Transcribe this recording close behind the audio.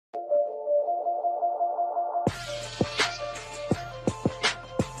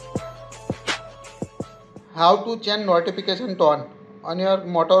how to change notification tone on your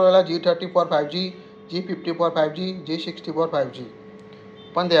Motorola G34 5G, G54 5G, G64 5G.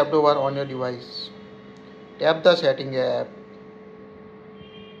 Open the app door on your device. Tap the setting app.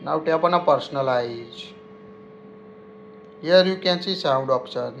 Now tap on a personalize. Here you can see sound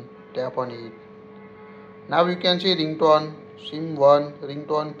option. Tap on it. Now you can see ringtone, SIM 1,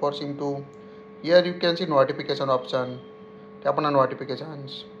 ringtone for SIM 2. Here you can see notification option. Tap on the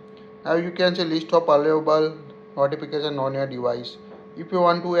notifications. Now you can see list of available notification on your device. If you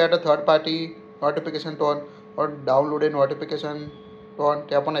want to add a third party notification tone or download a notification tone,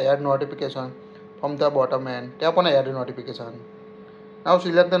 tap on add notification from the bottom and tap on add notification. Now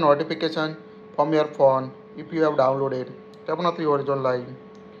select the notification from your phone if you have downloaded. Tap on the three horizontal line.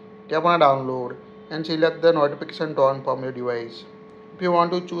 Tap on download and select the notification tone from your device. If you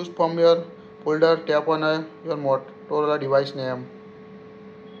want to choose from your folder, tap on your Motorola device name.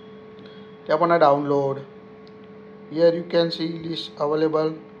 Tap on download. Here you can see list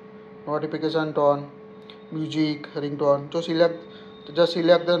available notification tone, music, ringtone. So just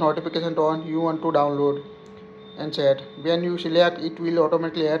select the notification tone you want to download and set. When you select, it will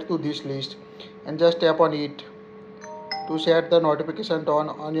automatically add to this list and just tap on it to set the notification tone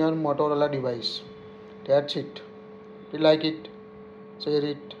on your Motorola device. That's it. If you like it, share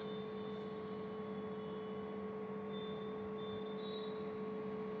it.